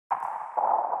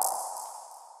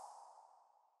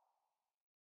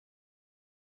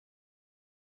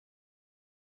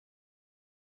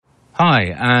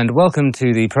Hi, and welcome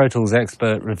to the Pro Tools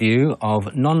Expert Review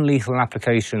of Non-Lethal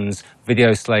Applications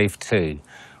Video Slave 2,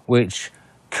 which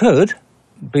could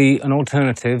be an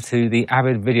alternative to the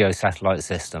Avid Video Satellite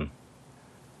system.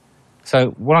 So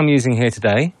what I'm using here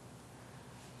today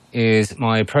is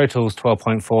my Pro Tools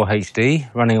 12.4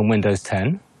 HD running on Windows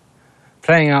 10,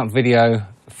 playing out video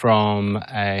from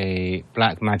a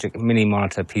BlackMagic mini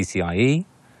monitor PCIe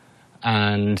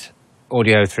and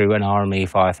audio through an RME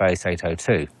Fireface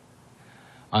 802.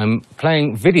 I'm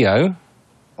playing video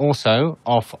also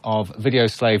off of Video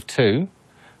Slave 2,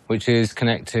 which is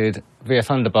connected via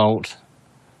Thunderbolt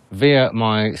via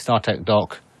my StarTech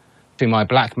dock to my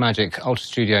BlackMagic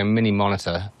UltraStudio mini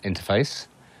monitor interface,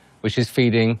 which is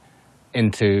feeding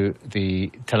into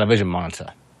the television monitor.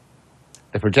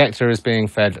 The projector is being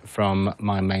fed from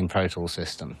my main Pro Tools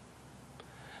system.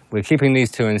 We're keeping these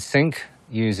two in sync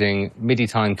using MIDI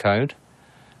timecode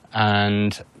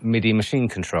and MIDI machine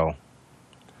control.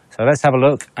 So let's have a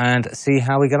look and see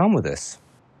how we get on with this.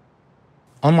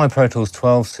 On my Pro Tools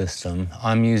 12 system,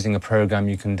 I'm using a program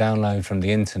you can download from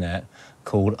the internet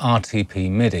called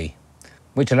IPMidi,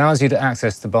 which allows you to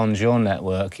access the Bonjour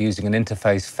network using an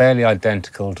interface fairly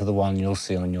identical to the one you'll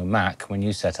see on your Mac when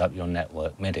you set up your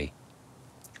network MIDI.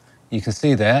 You can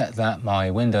see there that my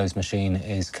Windows machine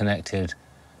is connected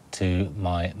to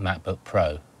my MacBook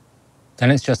Pro.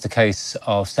 Then it's just a case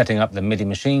of setting up the MIDI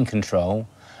machine control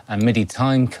and MIDI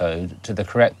timecode to the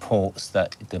correct ports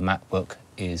that the MacBook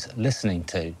is listening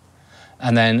to,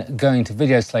 and then going to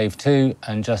Video Slave 2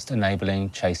 and just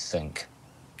enabling Chase Sync.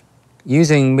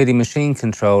 Using MIDI machine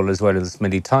control as well as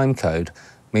MIDI timecode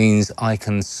means I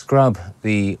can scrub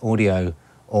the audio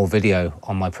or video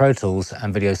on my Pro Tools,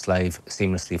 and Video Slave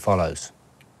seamlessly follows.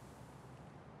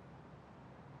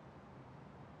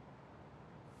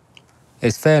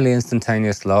 It's fairly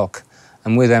instantaneous lock,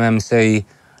 and with MMC,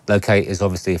 locate is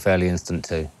obviously fairly instant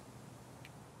too.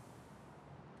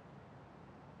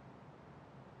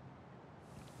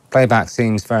 Playback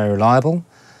seems very reliable,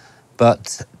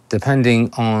 but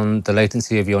depending on the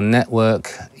latency of your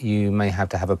network, you may have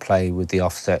to have a play with the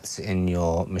offsets in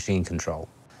your machine control.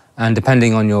 And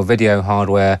depending on your video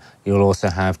hardware, you'll also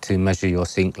have to measure your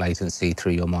sync latency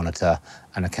through your monitor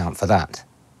and account for that.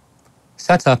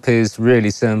 Setup is really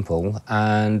simple,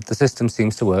 and the system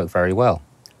seems to work very well.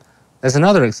 There's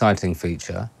another exciting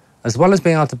feature. As well as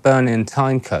being able to burn in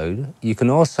timecode, you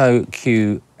can also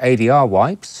cue ADR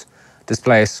wipes,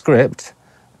 display a script,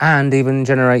 and even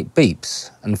generate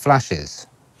beeps and flashes.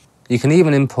 You can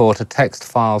even import a text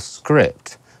file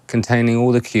script containing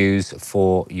all the cues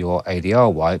for your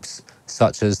ADR wipes,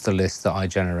 such as the list that I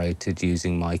generated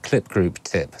using my clip group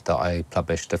tip that I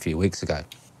published a few weeks ago.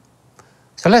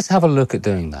 So let's have a look at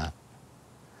doing that.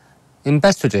 In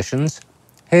best traditions,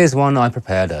 here's one I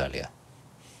prepared earlier.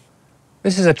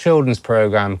 This is a children's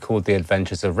program called The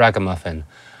Adventures of Ragamuffin,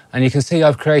 and you can see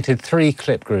I've created 3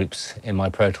 clip groups in my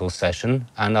Pro Tools session,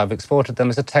 and I've exported them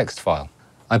as a text file.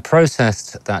 I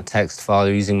processed that text file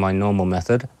using my normal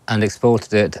method and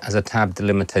exported it as a tab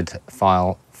delimited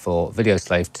file for Video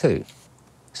Slave 2.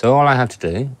 So all I have to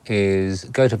do is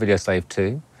go to Video Slave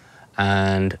 2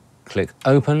 and click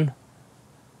Open,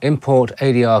 import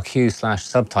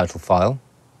ADRQ/subtitle file,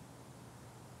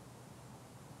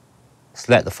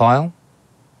 select the file,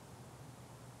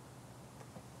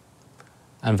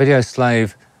 and Video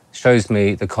Slave shows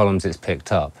me the columns it's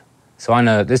picked up. So I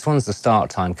know this one's the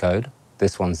start timecode,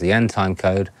 this one's the end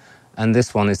timecode, and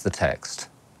this one is the text.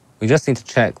 We just need to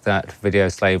check that Video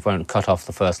Slave won't cut off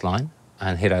the first line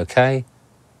and hit OK.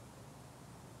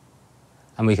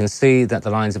 And we can see that the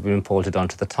lines have been imported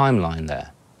onto the timeline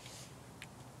there.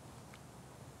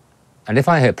 And if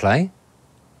I hit play,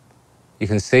 you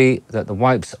can see that the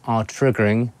wipes are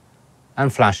triggering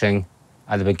and flashing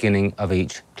at the beginning of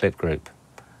each clip group.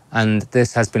 And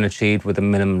this has been achieved with a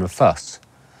minimum of fuss.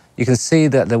 You can see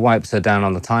that the wipes are down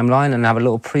on the timeline and have a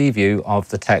little preview of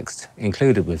the text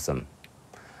included with them.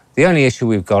 The only issue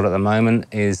we've got at the moment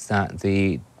is that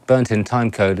the burnt-in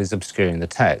timecode is obscuring the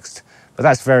text, but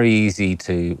that's very easy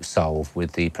to solve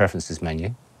with the Preferences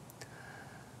menu.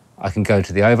 I can go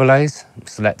to the overlays,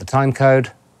 select the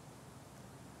timecode,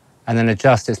 and then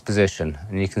adjust its position.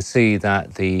 And you can see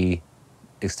that the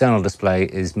external display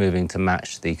is moving to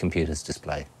match the computer's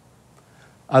display.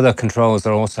 Other controls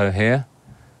are also here.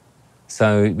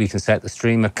 So we can set the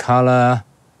streamer color,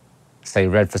 say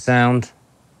red for sound.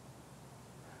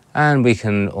 And we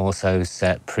can also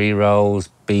set pre-rolls,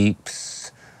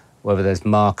 beeps, whether there's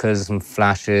markers and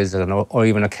flashes, or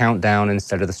even a countdown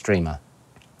instead of the streamer.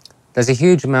 There's a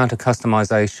huge amount of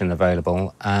customization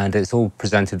available, and it's all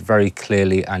presented very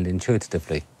clearly and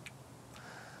intuitively.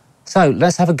 So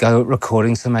let's have a go at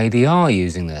recording some ADR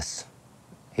using this.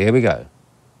 Here we go.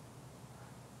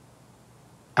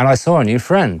 And I saw a new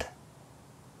friend.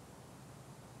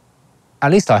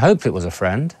 At least I hoped it was a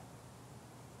friend.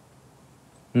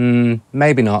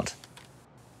 Maybe not.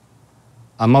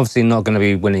 I'm obviously not going to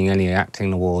be winning any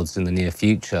acting awards in the near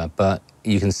future, but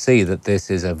you can see that this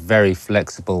is a very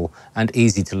flexible and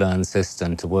easy to learn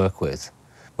system to work with,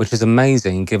 which is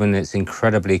amazing given its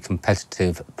incredibly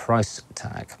competitive price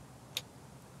tag.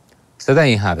 So there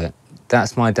you have it.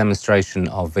 That's my demonstration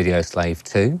of Video Slave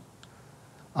 2.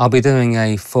 I'll be doing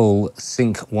a full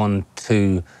Sync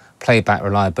 1.2 playback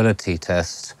reliability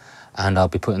test, and I'll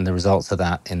be putting the results of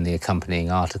that in the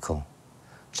accompanying article.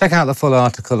 Check out the full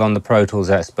article on the Pro Tools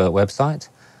Expert website,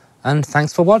 and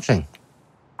thanks for watching.